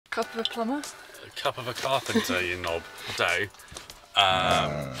Cup of a plumber. A cup of a carpenter, you knob. Dough.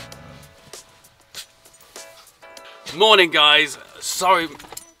 Morning, guys. Sorry.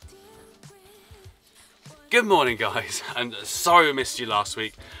 Good morning, guys, and sorry we missed you last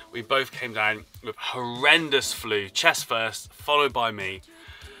week. We both came down with horrendous flu, chest first, followed by me.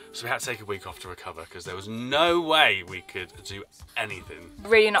 So we had to take a week off to recover because there was no way we could do anything.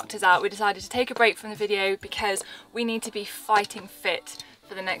 Really knocked us out. We decided to take a break from the video because we need to be fighting fit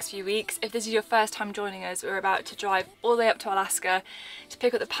for the next few weeks. If this is your first time joining us, we're about to drive all the way up to Alaska to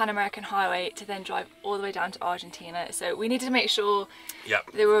pick up the Pan American Highway to then drive all the way down to Argentina. So we needed to make sure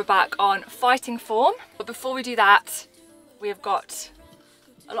that we were back on fighting form. But before we do that, we have got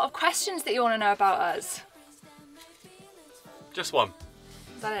a lot of questions that you want to know about us. Just one.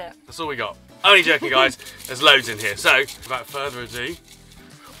 Is that it? That's all we got. Only joking, guys. There's loads in here. So, without further ado...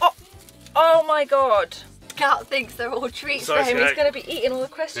 Oh my god. Cat thinks they're all treats for him. He's He's going to be eating all the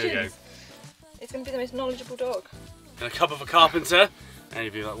questions. There you go. He's going to be the most knowledgeable dog. And a cup of a carpenter. Any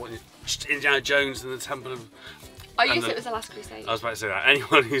of you like what? Indiana Jones and the Temple of... I used it was the Last Crusade. I was about to say that.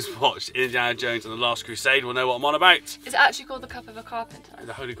 Anyone who's watched Indiana Jones and the Last Crusade will know what I'm on about. Is it actually called the Cup of a Carpenter?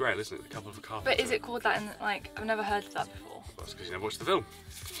 The Holy Grail, isn't it? The Cup of a Carpenter. But is it called that in, like, I've never heard of that before. That's because you never watched the film.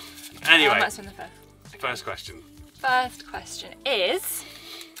 Anyway, that's in the first. Okay. First question. First question is,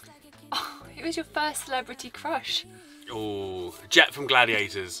 who was your first celebrity crush? Oh, Jet from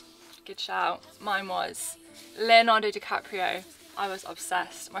Gladiators. Good shout. Mine was Leonardo DiCaprio. I was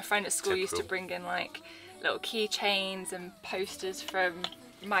obsessed. My friend at school used to bring in like little keychains and posters from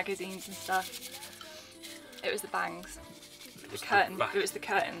magazines and stuff. It was the bangs. It was the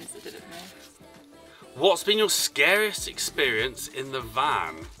curtains that did it for me. What's been your scariest experience in the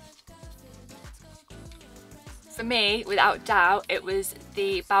van? For me, without doubt, it was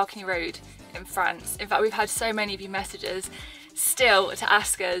the balcony road in France. In fact, we've had so many of you messages still to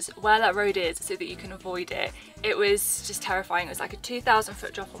ask us where that road is so that you can avoid it. It was just terrifying. It was like a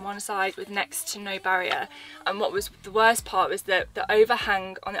 2,000-foot drop on one side with next to no barrier. And what was the worst part was that the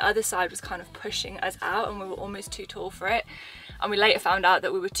overhang on the other side was kind of pushing us out and we were almost too tall for it. And we later found out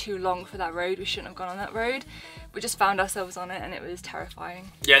that we were too long for that road. We shouldn't have gone on that road. We just found ourselves on it and it was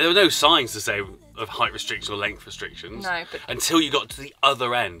terrifying. Yeah, there were no signs to say of height restrictions or length restrictions. No, but... until you got to the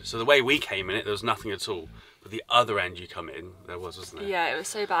other end. So the way we came in it, there was nothing at all. But the other end you come in, there was, wasn't there? Yeah, it was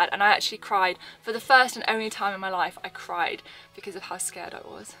so bad. And I actually cried. For the first and only time in my life, I cried because of how scared I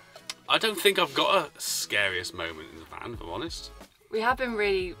was. I don't think I've got a scariest moment in the van, if I'm honest. We have been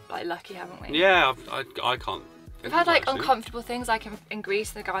really lucky, haven't we? Yeah, I can't. We've had like uncomfortable things, like in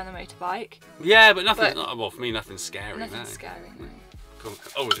Greece, the guy on the motorbike. Yeah, but nothing. Well, for me, nothing's scary. Nothing's scary. No. Cool.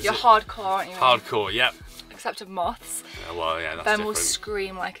 Oh, you're hardcore, aren't you? Hardcore, yep. Except of moths. Yeah, well, yeah, that's Ben different. will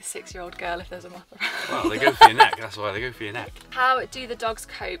scream like a 6-year-old girl if there's a moth around. Well, they go for your neck. That's why they go for your neck. How do the dogs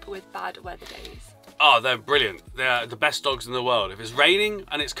cope with bad weather days? Oh, they're brilliant. They're the best dogs in the world. If it's raining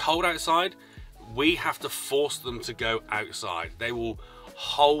and it's cold outside, we have to force them to go outside. They will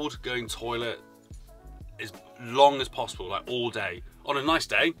hold going toilet as long as possible, like all day. On a nice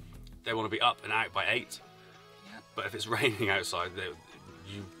day, they want to be up and out by 8. Yep. But if it's raining outside,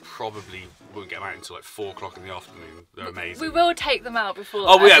 you probably won't get them out until like 4 o'clock in the afternoon. They're amazing. We will take them out before.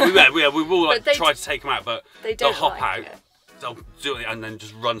 Oh yeah, we will like try to take them out, but they'll hop out. It. They'll do it and then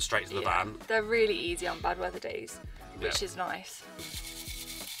just run straight to the van. They're really easy on bad weather days, which is nice.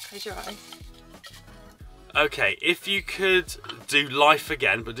 Close your eyes. Okay, if you could do life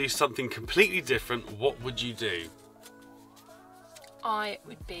again, but do something completely different, what would you do? I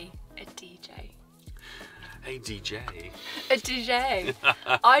would be a DJ. A DJ? A DJ.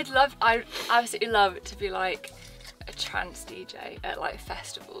 I'd absolutely love to be like a trance DJ at like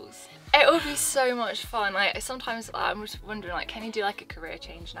festivals. It would be so much fun. Like sometimes I'm just wondering, like, can you do like a career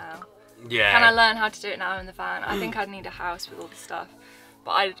change now? Yeah. Can I learn how to do it now in the van? I think I'd need a house with all the stuff.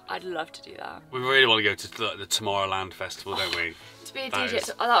 But I'd love to do that. We really want to go to the Tomorrowland festival, don't we? To be a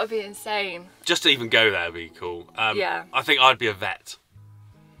DJ, that would be insane. Just to even go there would be cool. Yeah. I think I'd be a vet.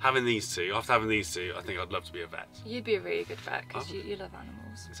 Having these two, after having these two, I think I'd love to be a vet. You'd be a really good vet because you love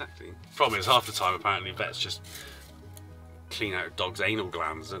animals. Exactly. Problem is, half the time apparently vets just clean out dogs' anal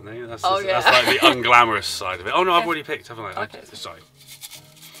glands, don't they? That's like the unglamorous side of it. Oh no, I've already picked, haven't I? Okay. Sorry.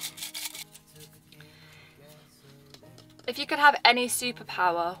 If you could have any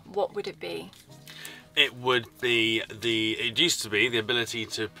superpower, what would it be? It would be it used to be the ability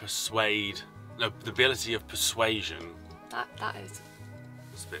to persuade, no, the ability of persuasion. That is.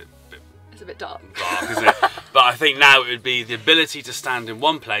 It's a bit dark. Isn't it? But I think now it would be the ability to stand in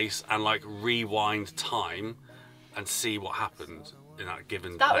one place and like rewind time and see what happened. in that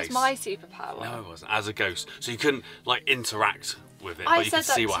given That place. was my superpower. No, it wasn't. As a ghost, so you couldn't like interact with it, I but you said could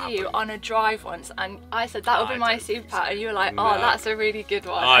see that what to happened. you on a drive once, and I said that would be I my don't think superpower, and you were like, No. "Oh, that's a really good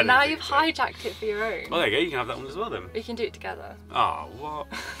one." I And don't now think you've so. hijacked it for your own. Well, there you go. You can have that one as well then. We can do it together. Oh,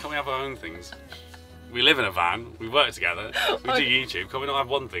 what? Can't we have our own things? We live in a van. We work together. We do YouTube. Can't we not have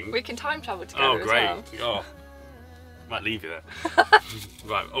one thing? We can time travel together Oh, great. as well. Oh, might leave you there.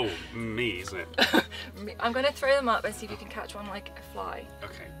 Right. Oh, me, isn't it? I'm going to throw them up and see if you can catch one like a fly.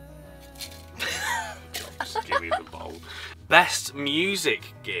 Okay. Just give me the bowl. Best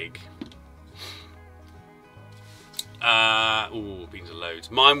music gig. Been to loads.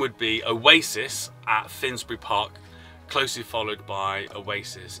 Mine would be Oasis at Finsbury Park, closely followed by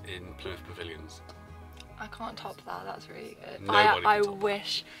Oasis in Plymouth Pavilions. I can't top that. That's really good. Nobody I can top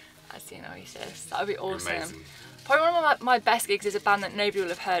wish I'd seen Oasis. That would be awesome. Amazing. Probably one of my best gigs is a band that nobody will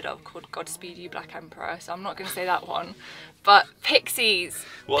have heard of called Godspeed You Black Emperor, so I'm not going to say that one. But Pixies.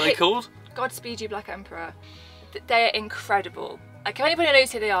 What are they called? Godspeed You Black Emperor. They're incredible. Like, if anybody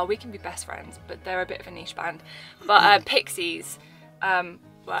knows who they are, we can be best friends, but they're a bit of a niche band. But Pixies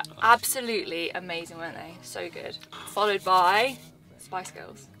were absolutely amazing, weren't they? So good. Followed by Spice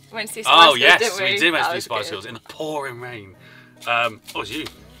Girls. We went to see Spice Girls, Yes, didn't we? we did That see was Spice good. Girls in the pouring rain. What was you?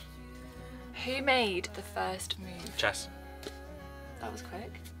 Who made the first move? Chess. That was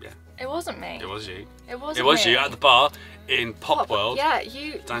quick. Yeah. It wasn't me. It was you. It wasn't It was me. you at the bar in Pop World. Yeah,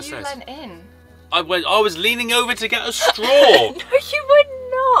 you downstairs. leant in. I was leaning over to get a straw. No, you were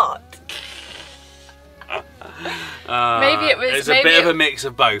not. Maybe it was. It's maybe a bit of a mix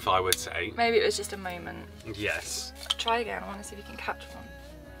of both, I would say. Maybe it was just a moment. Yes. Try again. I want to see if you can catch one.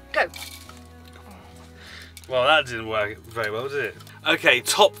 Go. Well, that didn't work very well, did it? Okay,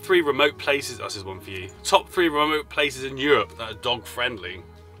 top 3 remote places. Oh, this is one for you. Top 3 remote places in Europe that are dog friendly.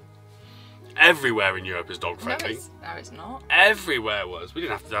 Everywhere in Europe is dog friendly. No, it's not. Everywhere was. We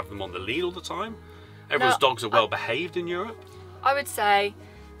didn't have to have them on the lead all the time. Everyone's dogs are well behaved in Europe. I would say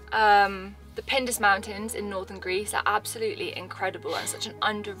the Pindus Mountains in northern Greece are absolutely incredible and such an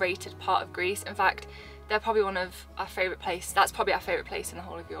underrated part of Greece. In fact, they're probably one of our favourite places. That's probably our favourite place in the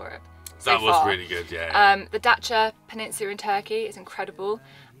whole of Europe. So That was far. really good, yeah. The Dacia Peninsula in Turkey is incredible,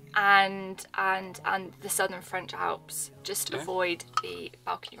 and the southern French Alps. Just avoid the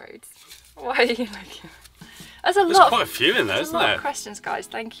balcony roads. Why are you looking? There's quite a few in there, there's isn't a lot there? of questions, guys.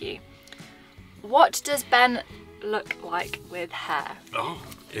 Thank you. What does Ben look like with hair? Oh,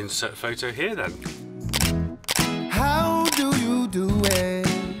 insert photo here then. How do you do it?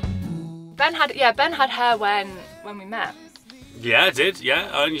 Ben had hair when we met. Yeah, I did. Yeah,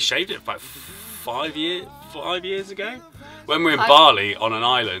 I only shaved it about 5 years ago. When we were in Bali on an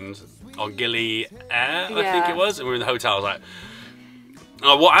island on Gili Air, I think it was, and we were in the hotel. I was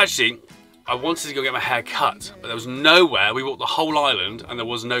like, I wanted to go get my hair cut, but there was nowhere. We walked the whole island, and there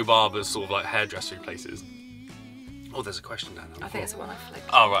was no barbers, sort of like hairdresser places. Oh, there's a question down there. I think it's the one I flicked.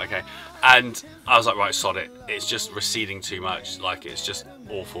 Oh, right, okay. And I was like, right, sod it. It's just receding too much. Like, it's just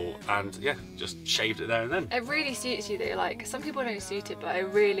awful. And yeah, just shaved it there and then. It really suits you though. Like, some people don't suit it, but it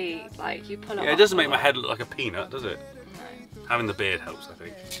really, like, you pull it off. Yeah, it doesn't make my head look like a peanut, does it? No. Having the beard helps, I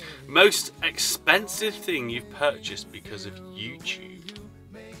think. Most expensive thing you've purchased because of YouTube?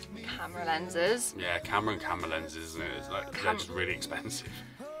 Camera lenses. Yeah, camera lenses, isn't it? It's like, they're just really expensive.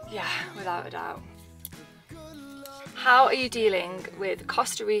 Yeah, without a doubt. How are you dealing with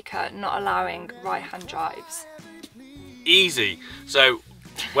Costa Rica not allowing right-hand drives? Easy. So,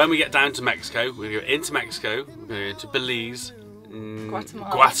 when we get down to Mexico, we're going to go into Mexico, we're going to go into Belize,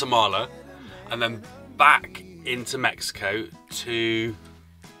 Guatemala, and then back into Mexico to...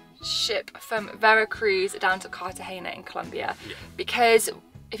 Ship from Veracruz down to Cartagena in Colombia. Yeah. Because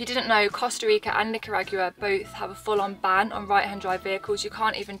if you didn't know, Costa Rica and Nicaragua both have a full-on ban on right-hand drive vehicles. You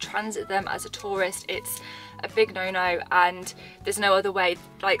can't even transit them as a tourist. It's a big no-no, and there's no other way.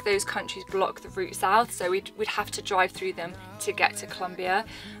 Like, those countries block the route south, so we'd have to drive through them to get to Colombia.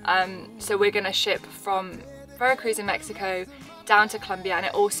 So we're going to ship from Veracruz in Mexico down to Colombia, and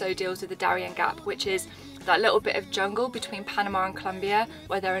it also deals with the Darien Gap, which is that little bit of jungle between Panama and Colombia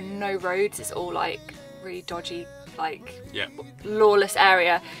where there are no roads. It's all like really dodgy, like lawless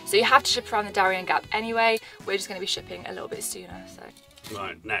area. So you have to ship around the Darien Gap anyway. We're just going to be shipping a little bit sooner. So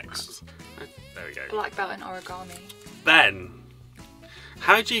Right, next. There we go. black belt in origami. Ben,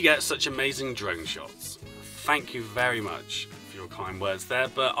 how do you get such amazing drone shots? Thank you very much for your kind words there,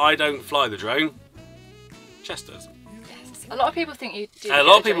 but I don't fly the drone. Chess does. Yes. A lot of people think you do. A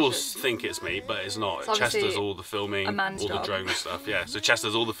lot of people think it's me, but it's not. It's Chess does obviously all the filming, a man's all the job. drone stuff. Yeah, so Chess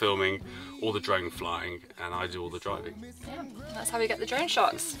does all the filming, all the drone flying, and I do all the driving. Yeah, that's how we get the drone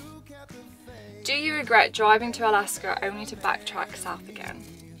shots. Do you regret driving to Alaska only to backtrack south again?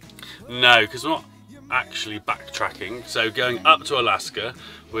 No, because we're not actually backtracking. So going up to Alaska,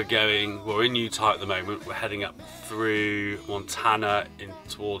 we're in Utah at the moment. We're heading up through Montana in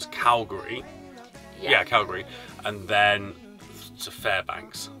towards Calgary. Yeah, Calgary, and then to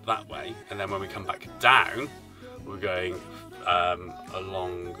Fairbanks that way. And then when we come back down, we're going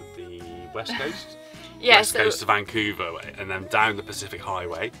along the west coast. Yeah, west coast to Vancouver way, and then down the Pacific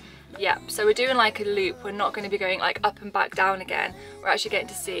Highway. Yeah, so we're doing like a loop. We're not going to be going like up and back down again. We're actually getting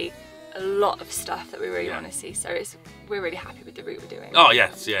to see a lot of stuff that we really want to see. So we're really happy with the route we're doing. Oh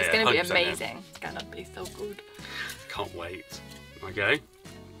yes, yeah, it's going to be amazing. Yeah. It's going to be so good. Can't wait. Okay.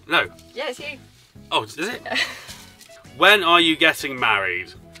 No. Yeah, it's you. Oh, is it? When are you getting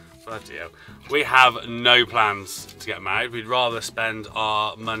married? Bloody hell. We have no plans to get married. We'd rather spend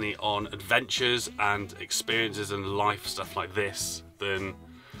our money on adventures and experiences and life stuff like this than...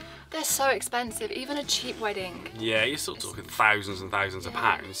 They're so expensive, even a cheap wedding. Yeah, you're still talking thousands and thousands of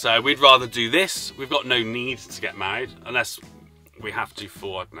pounds. So we'd rather do this. We've got no need to get married unless we have to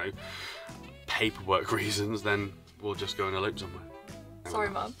for, I don't know, paperwork reasons. Then we'll just go and elope somewhere. Sorry,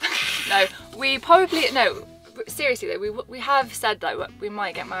 Mum. No, we probably, no, seriously though, we have said that we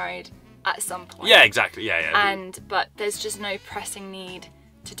might get married at some point. Yeah, exactly, yeah. But there's just no pressing need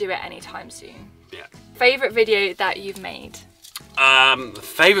to do it anytime soon. Yeah. Favourite video that you've made?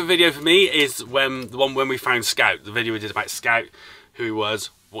 Favourite video for me is the one when we found Scout, the video we did about Scout, who he was,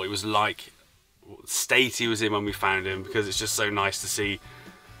 what he was like, what state he was in when we found him, because it's just so nice to see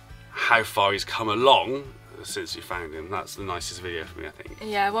how far he's come along since we found him. That's the nicest video for me, I think.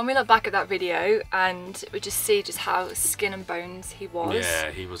 Yeah, when we look back at that video and we just see just how skin and bones he was.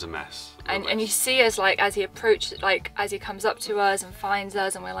 Yeah, he was a mess. And you see us, like, as he approached, like, as he comes up to us and finds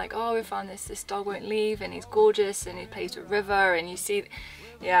us, and we're like, oh, we found this dog won't leave, and he's gorgeous, and he plays with River, and you see,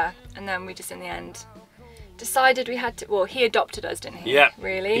 yeah, and then we just in the end decided we had to, well, he adopted us, didn't he? Yeah,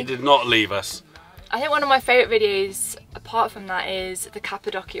 really. He did not leave us. I think one of my favourite videos, apart from that, is the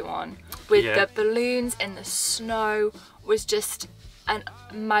Cappadocia one, with the balloons in the snow. Was just a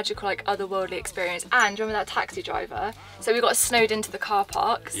magical, like, otherworldly experience. And remember that taxi driver? So we got snowed into the car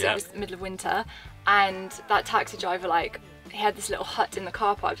park, so it was the middle of winter, and that taxi driver, like, he had this little hut in the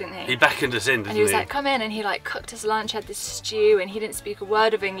car park, didn't he? He beckoned us in, didn't he? And he was like, come in, and he like cooked us lunch, had this stew, and he didn't speak a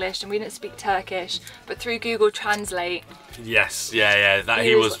word of English, and we didn't speak Turkish, but through Google Translate. Yes, yeah, that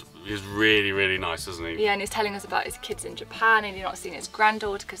he was really, really nice, wasn't he? Yeah, and he's telling us about his kids in Japan, and he's not seen his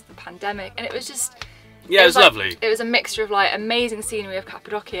granddaughter because of the pandemic, and it was just... Yeah, it was like, lovely. It was a mixture of like amazing scenery of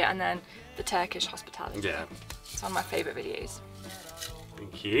Cappadocia and then the Turkish hospitality. Yeah. It's one of my favourite videos.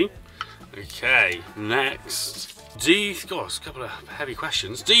 Thank you. Okay, next. Do you... God, it's a couple of heavy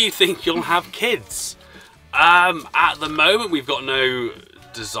questions. Do you think you'll have kids? At the moment, we've got no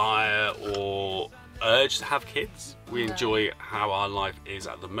desire or urge to have kids. We enjoy how our life is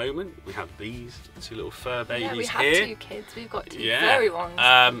at the moment. We have these two little fur babies here. Yeah, we have 2 kids. We've got 2 furry ones.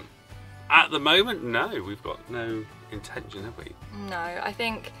 At the moment, no. We've got no intention, have we? No, I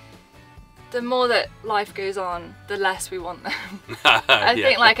think the more that life goes on, the less we want them. I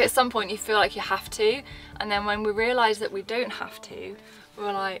think like at some point you feel like you have to, and then when we realise that we don't have to,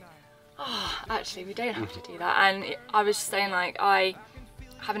 we're like, oh, actually we don't have to do that. And I was just saying, like, I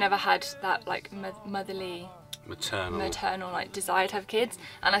have never had that like motherly, maternal like desire to have kids,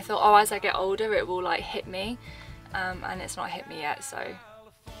 and I thought, oh, as I get older it will like hit me, and it's not hit me yet, so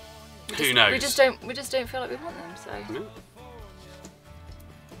who knows? We just don't feel like we want them. So no.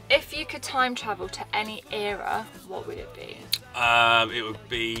 If you could time travel to any era, what would it be? It would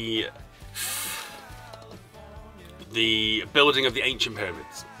be the building of the ancient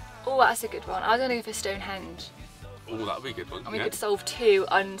pyramids. Oh, that's a good one. I was going to go for Stonehenge. Oh, that would be a good one. And we could solve 2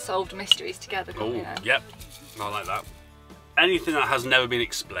 unsolved mysteries together, couldn't we? Yep. I like that. Anything that has never been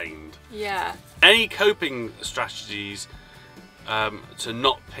explained. Yeah. Any coping strategies to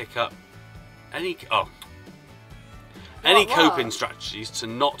not pick up any coping strategies to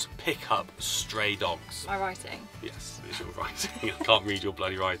not pick up stray dogs. My writing. Yes, it's your writing. I can't read your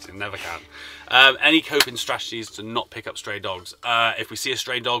bloody writing, never can. Any coping strategies to not pick up stray dogs. If we see a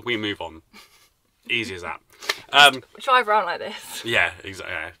stray dog, we move on. Easy as that. Drive around like this. Yeah,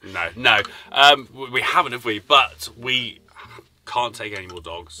 exactly. No. We haven't, have we? But we can't take any more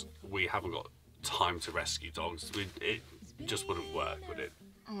dogs. We haven't got time to rescue dogs. It just wouldn't work, would it?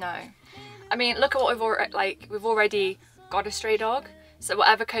 No. I mean, look at what we've already got a stray dog. So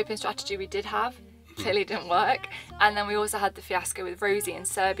whatever coping strategy we did have clearly didn't work. And then we also had the fiasco with Rosie in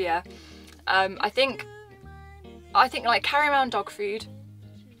Serbia. I think like carrying around dog food,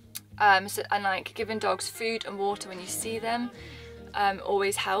 and like giving dogs food and water when you see them,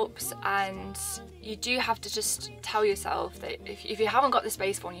 always helps, and you do have to just tell yourself that if you haven't got the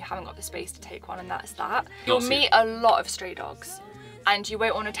space for one, you haven't got the space to take one, and that's that. You'll meet a lot of stray dogs, and you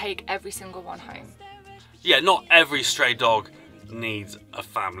won't want to take every single one home. Yeah, not every stray dog needs a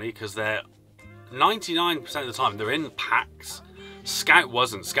family, because they're 99% of the time they're in packs. Scout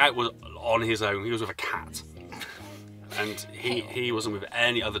wasn't. Scout was on his own. He was with a cat, and he wasn't with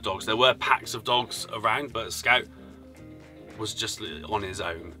any other dogs. There were packs of dogs around, but Scout was just on his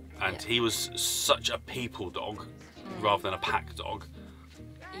own, and he was such a people dog rather than a pack dog.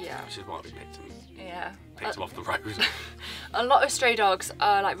 Yeah. Which is why we picked him. Yeah. Picked him off the road. A lot of stray dogs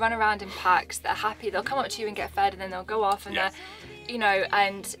are like run around in packs. They're happy. They'll come up to you and get fed, and then they'll go off, and they're, you know.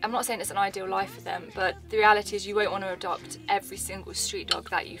 And I'm not saying it's an ideal life for them, but the reality is you won't want to adopt every single street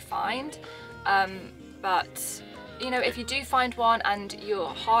dog that you find. But you know, if you do find one and your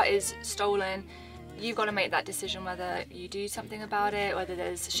heart is stolen, you've got to make that decision whether you do something about it, whether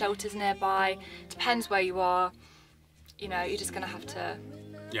there's shelters nearby. Depends where you are. You know, you're just going to have to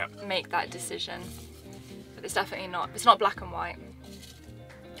make that decision. But it's definitely not, it's not black and white,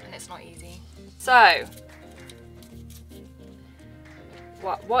 and it's not easy. So,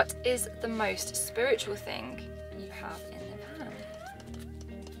 what is the most spiritual thing you have in the van?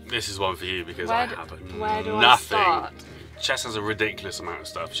 This is one for you, because Where I do have I nothing. start? Chess has a ridiculous amount of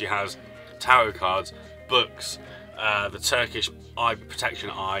stuff. She has tarot cards, books, the Turkish eye protection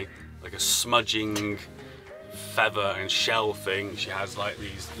eye, like a smudging feather and shell thing. She has like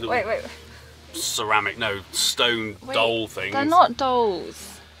these little ceramic, stone doll things. They're not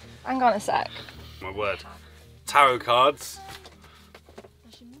dolls. Hang on a sec. My word. Tarot cards.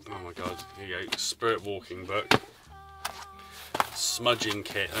 Oh my god, here you go. Spirit walking book. Smudging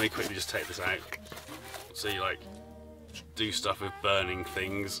kit. Let me quickly just take this out. So you like do stuff with burning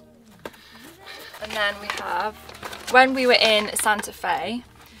things. And then we have, when we were in Santa Fe,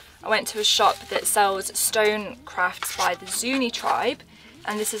 I went to a shop that sells stone crafts by the Zuni tribe,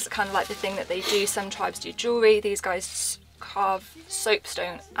 and this is kind of like the thing that they do. Some tribes do jewellery, these guys carve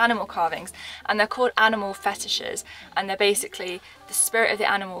soapstone animal carvings, and they're called animal fetishes, and they're basically the spirit of the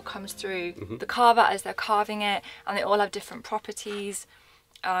animal comes through the carver as they're carving it, and they all have different properties.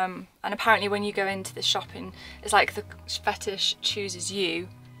 And apparently when you go into the shop, and it's like the fetish chooses you.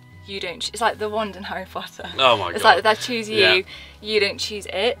 You don't. It's like the wand in Harry Potter. Oh my god! It's like they choose you. You don't choose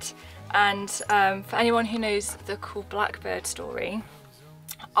it. And for anyone who knows the cool Blackbird story,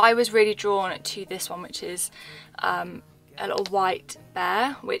 I was really drawn to this one, which is a little white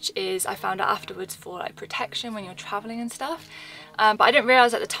bear, which is, I found out afterwards, for like protection when you're traveling and stuff. But I didn't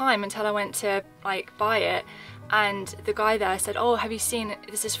realise at the time until I went to like buy it. And the guy there said, oh, have you seen,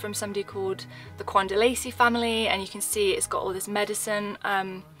 this is from somebody called the Quandalacy family, and you can see it's got all this medicine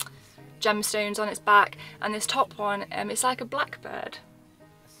gemstones on its back, and this top one, it's like a blackbird.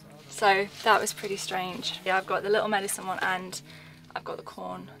 So that was pretty strange. Yeah, I've got the little medicine one, and I've got the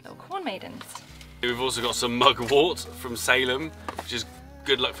little corn maidens. We've also got some mugwort from Salem, which is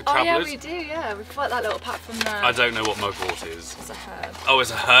good luck for travellers. Oh yeah, we do, yeah. We've got that little pack from there. I don't know what mugwort is. It's a herb. Oh,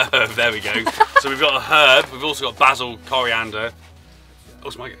 it's a herb, there we go. So we've got a herb, we've also got basil, coriander. Oh,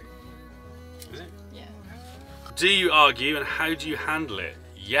 it's my go. Is it? Yeah. Do you argue, and how do you handle it?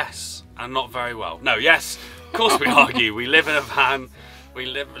 Yes, and not very well. No, yes, of course we argue. We live in a van, we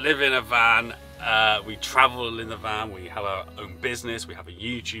live in a van, we travel in the van, we have our own business, we have a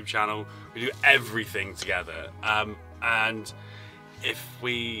YouTube channel, we do everything together. And if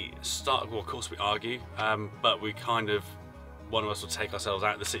we start, well, of course we argue, but we kind of, one of us will take ourselves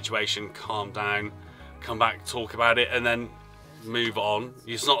out of the situation, calm down, come back, talk about it, and then move on.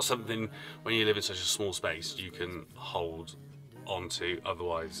 It's not something, when you live in such a small space, you can hold onto,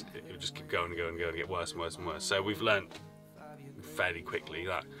 otherwise it will just keep going and going and going and get worse and worse and worse. So we've learnt fairly quickly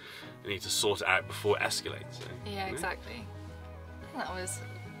that you need to sort it out before it escalates. So, yeah, exactly. That was,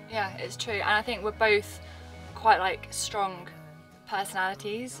 yeah, it's true. And I think we're both quite like strong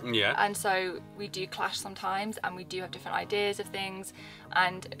personalities, and so we do clash sometimes, and we do have different ideas of things,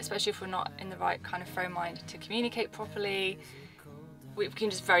 and especially if we're not in the right kind of frame mind to communicate properly, we can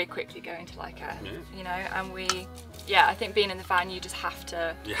just very quickly go into like a, you know, and I think being in the van, you just have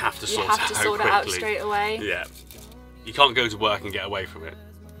to, sort it out straight away. Yeah, you can't go to work and get away from it.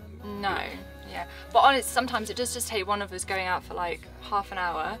 No, yeah, but honestly, sometimes it does just take one of us going out for like half an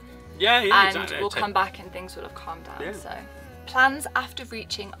hour, and exactly. we'll come back and things will have calmed down. So plans after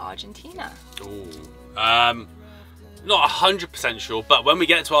reaching Argentina? Ooh. Not 100% sure, but when we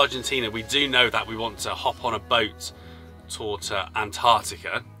get to Argentina, we do know that we want to hop on a boat tour to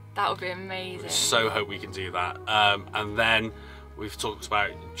Antarctica. That would be amazing. So hope we can do that. And then we've talked about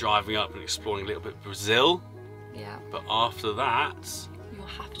driving up and exploring a little bit of Brazil. Yeah. But after that, You'll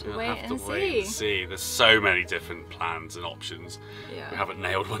have to we'll wait have to and wait see. and see. There's so many different plans and options. Yeah. We haven't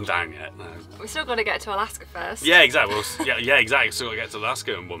nailed one down yet. No. We still got to get to Alaska first. Yeah, exactly. Well, yeah, exactly. Still got to get to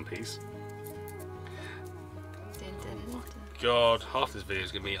Alaska in one piece. God, half this video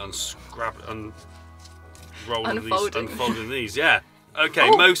is going to be unfolding these. Yeah. Okay,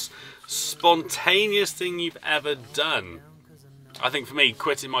 most spontaneous thing you've ever done. I think for me,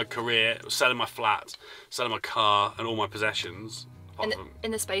 quitting my career, selling my flat, selling my car, and all my possessions. In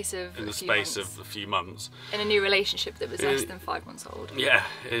the space of a few months. In a new relationship that was less than 5 months old. Yeah,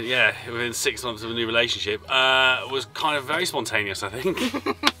 within 6 months of a new relationship, was kind of very spontaneous, I think.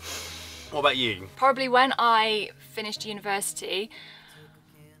 What about you? Probably when I finished university,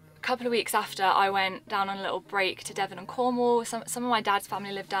 a couple of weeks after, I went down on a little break to Devon and Cornwall. Some of my dad's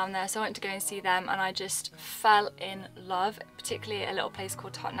family lived down there, so I went to go and see them, and I just fell in love, particularly a little place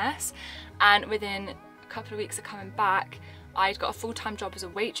called Totnes. And within a couple of weeks of coming back, I'd got a full-time job as a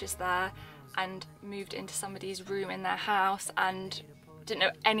waitress there and moved into somebody's room in their house and didn't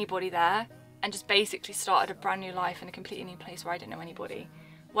know anybody there, and just basically started a brand new life in a completely new place where I didn't know anybody.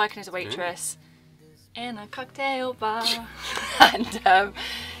 Working as a waitress in a cocktail bar. And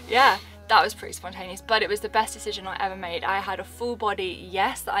yeah, that was pretty spontaneous, but it was the best decision I ever made. I had a full body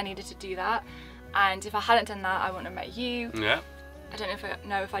yes that I needed to do that, and if I hadn't done that, I wouldn't have met you. Yeah. I don't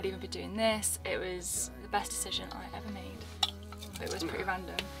know if I'd even be doing this. It was the best decision I ever made. It was pretty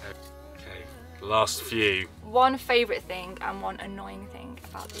random. Okay, last few. One favourite thing and one annoying thing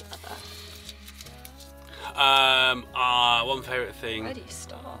about the other. One favourite thing Where do you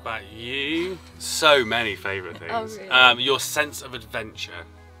start? about you. So many favourite things. Oh, really? Your sense of adventure.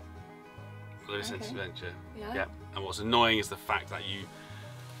 Sense of adventure. Yeah. And what's annoying is the fact that you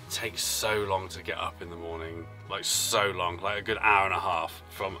take so long to get up in the morning. Like so long, like a good hour and a half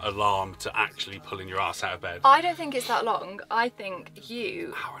from alarm to actually pulling your ass out of bed. I don't think it's that long. I think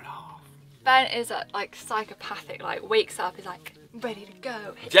you. Hour and a half. Ben is like psychopathic. Like wakes up, is like ready to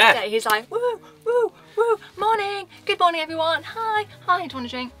go. Yeah. He's like woo, woo, woo, morning, good morning everyone. Hi, do you want a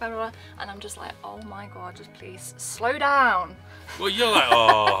drink? Blah, blah, blah. And I'm just like, oh my god, just please slow down. Well, you're like,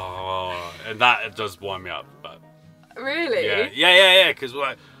 oh, and that does wind me up. But Really? yeah. Because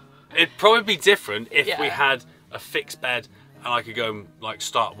like, it'd probably be different if we Yeah. had a fixed bed and I could go and like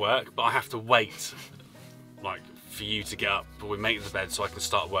start work, but I have to wait like for you to get up but we make the bed so I can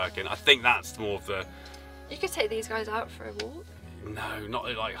start working. I think that's more of the. You could take these guys out for a walk. No, not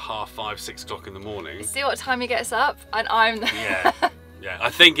at like 5:30, 6 o'clock in the morning. See what time he gets up, and I'm there. Yeah. I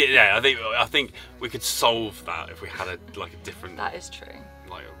think I think we could solve that if we had a different. That is true.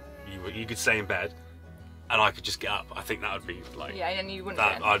 Like you could stay in bed, and I could just get up. I think that would be like. Yeah, and you wouldn't.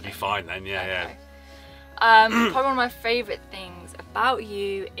 That I'd be fine then. Yeah, Okay. Probably one of my favourite things about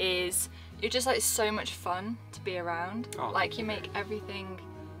you is you're just like so much fun to be around. Oh, like you make everything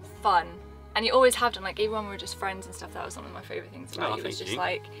fun, and you always have done. Like even when we were just friends and stuff, that was one of my favourite things about you. It was just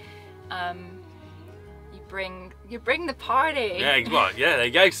like, you bring the party. Yeah, well, yeah. There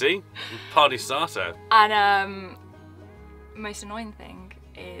you go. See, party starter. And most annoying thing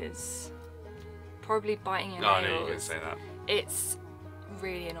is probably biting your nails. Oh, I knew you were going to say that. It's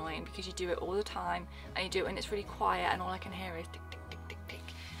really annoying because you do it all the time, and you do it when it's really quiet and all I can hear is tick tick tick tick tick,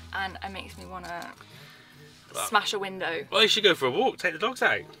 and it makes me want to smash a window. Well, you should go for a walk. Take the dogs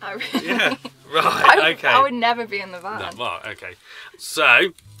out. I really, Yeah. Right. Okay. I would never be in the van. No, well, okay.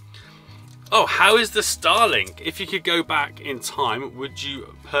 So, how is the Starlink? If you could go back in time, would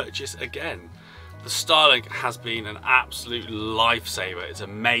you purchase again? The Starlink has been an absolute lifesaver. It's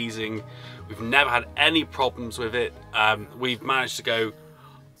amazing. We've never had any problems with it. We've managed to go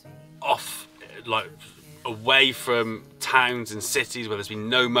off, like, away from towns and cities where there's been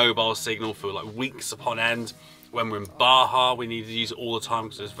no mobile signal for like weeks upon end. When we're in Baja, we needed to use it all the time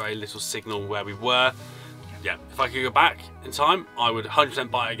because there's very little signal where we were. Yeah, if I could go back in time, I would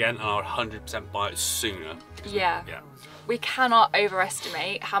 100% buy it again, and I would 100% buy it sooner. Yeah. We cannot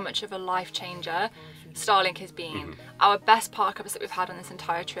overestimate how much of a life changer Starlink has been. Our best park ups that we've had on this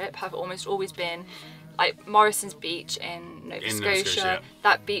entire trip have almost always been like Morrison's Beach in Nova Scotia.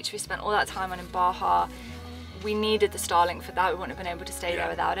 That beach we spent all that time on in Baja. We needed the Starlink for that. We wouldn't have been able to stay there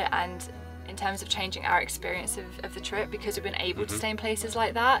without it. And in terms of changing our experience of the trip, because we've been able to stay in places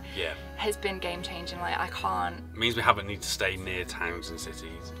like that, has been game changing. Like I can't. It means we haven't needed to stay near towns and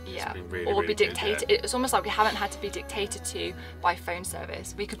cities. Yeah. It's been really, or really be good, dictated. yeah. It's almost like we haven't had to be dictated to by phone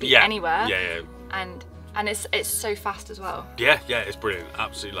service. We could be anywhere. Yeah. And And it's so fast as well. Yeah, it's brilliant.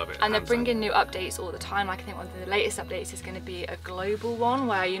 Absolutely love it. And they're bringing new updates all the time. Like I think one of the latest updates is going to be a global one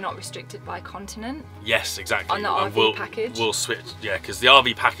where you're not restricted by continent. Yes, exactly. On the RV package. We'll switch, yeah, because the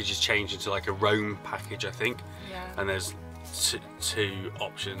RV package is changing to like a Rome package, I think. Yeah. And there's two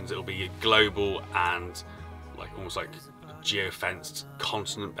options. It'll be global and like almost like geo-fenced,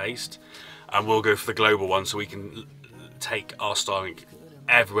 continent-based. And we'll go for the global one so we can take our Starlink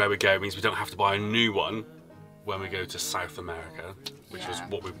everywhere we go. It means we don't have to buy a new one when we go to South America, which was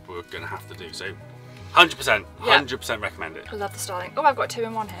what we were going to have to do. So 100%, 100% recommend it. I love the Starlink. Oh, I've got 2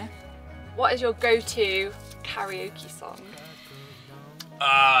 in 1 here. What is your go-to karaoke song?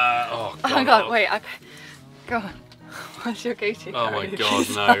 Oh my god, wait, go on. What's your go-to karaoke Oh my god,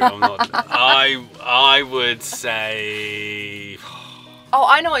 no, I'm not. I would say... Oh,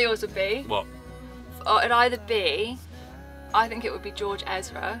 I know what yours would be. What? Oh, it'd either be, I think it would be George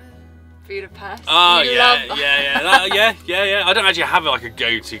Ezra, Budapest. Oh You yeah, love that. yeah. I don't actually have like a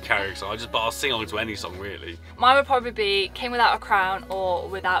go-to karaoke song. But I'll sing along to any song really. Mine would probably be King Without a Crown or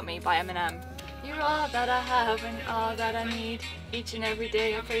Without Me by Eminem. You're all that I have and all that I need. Each and every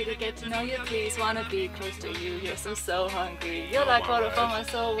day I pray to get to know you. Please wanna be close to you. Yes, I'm so hungry. You're like water for my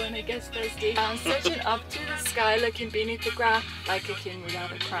soul when it gets thirsty. I'm searching up to the sky, looking beneath the ground. Like a king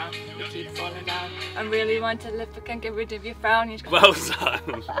without a crown, we keep falling down. I really want to live, but can't get rid of your frown. Well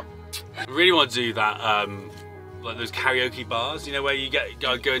done. I really want to do that, like those karaoke bars, you know, where you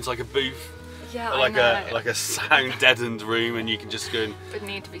go into like a booth. Yeah, Or like I know. like a sound deadened room, and you can just go and... Would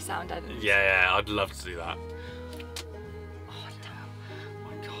need to be sound deadened. Yeah, I'd love to do that. Oh, Oh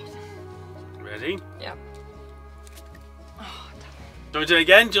my god. Ready? yeah. Do we do it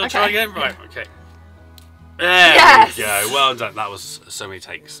again? Do you want to try Okay. again? Right, okay. There Yes! we go. Well done. That was so many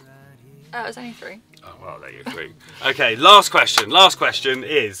takes. It was only 3. Oh, well, there you go. 3. Okay, last question. Last question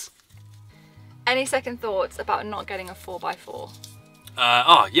is... Any second thoughts about not getting a 4x4?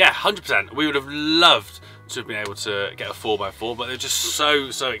 oh, yeah, 100%. We would have loved to have been able to get a 4x4, but they're just so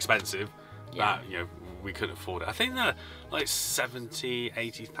expensive that, you know, we couldn't afford it. I think they're like 70,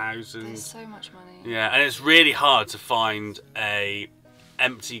 80,000. There's so much money. Yeah, and it's really hard to find a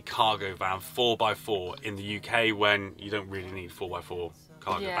empty cargo van 4x4 in the UK when you don't really need 4x4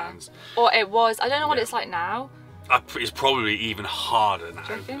 cargo vans. Or it was, I don't know what it's like now. It's probably even harder now.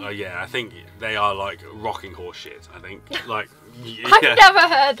 Do you reckon? Yeah, I think they are like rocking horse shit, I think. Like, I've never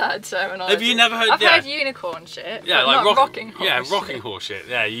heard that terminology. Have you never heard? I've heard unicorn shit. Yeah, but like not rocking horse. Yeah, shit. rocking horse shit.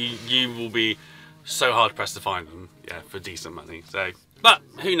 Yeah, you will be so hard pressed to find them. Yeah, for decent money. So, but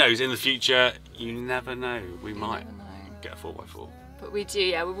who knows? In the future, you never know. We might get a 4x4. But we do.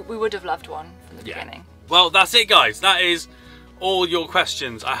 Yeah, we would have loved one from the beginning. Well, that's it, guys. That is all your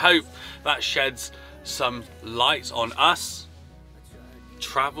questions. I hope that sheds some light on us,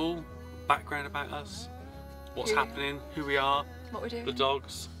 travel, background about us, what's happening, who we are, what we're doing, the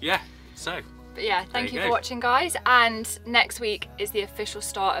dogs. Yeah, so. But yeah, thank you for watching, guys. And next week is the official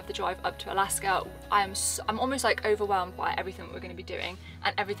start of the drive up to Alaska. I'm almost like overwhelmed by everything that we're going to be doing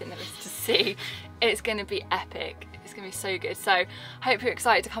and everything there is to see. It's going to be epic. It's going to be so good. So I hope you're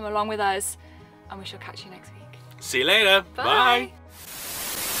excited to come along with us, and we shall catch you next week. See you later. Bye.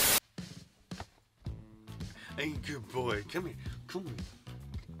 Hey, good boy. Come here. Come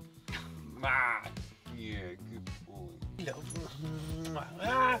here. Yeah, good boy.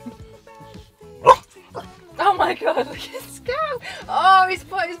 Oh my god, look at his go! Oh, he's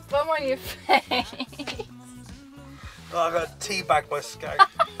put his bum on your face. Oh, I got teabagged by Scout.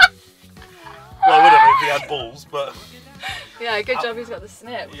 Well, I would have if he had balls, but... Yeah, good job he's got the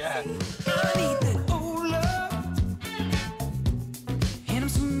snip. Yeah.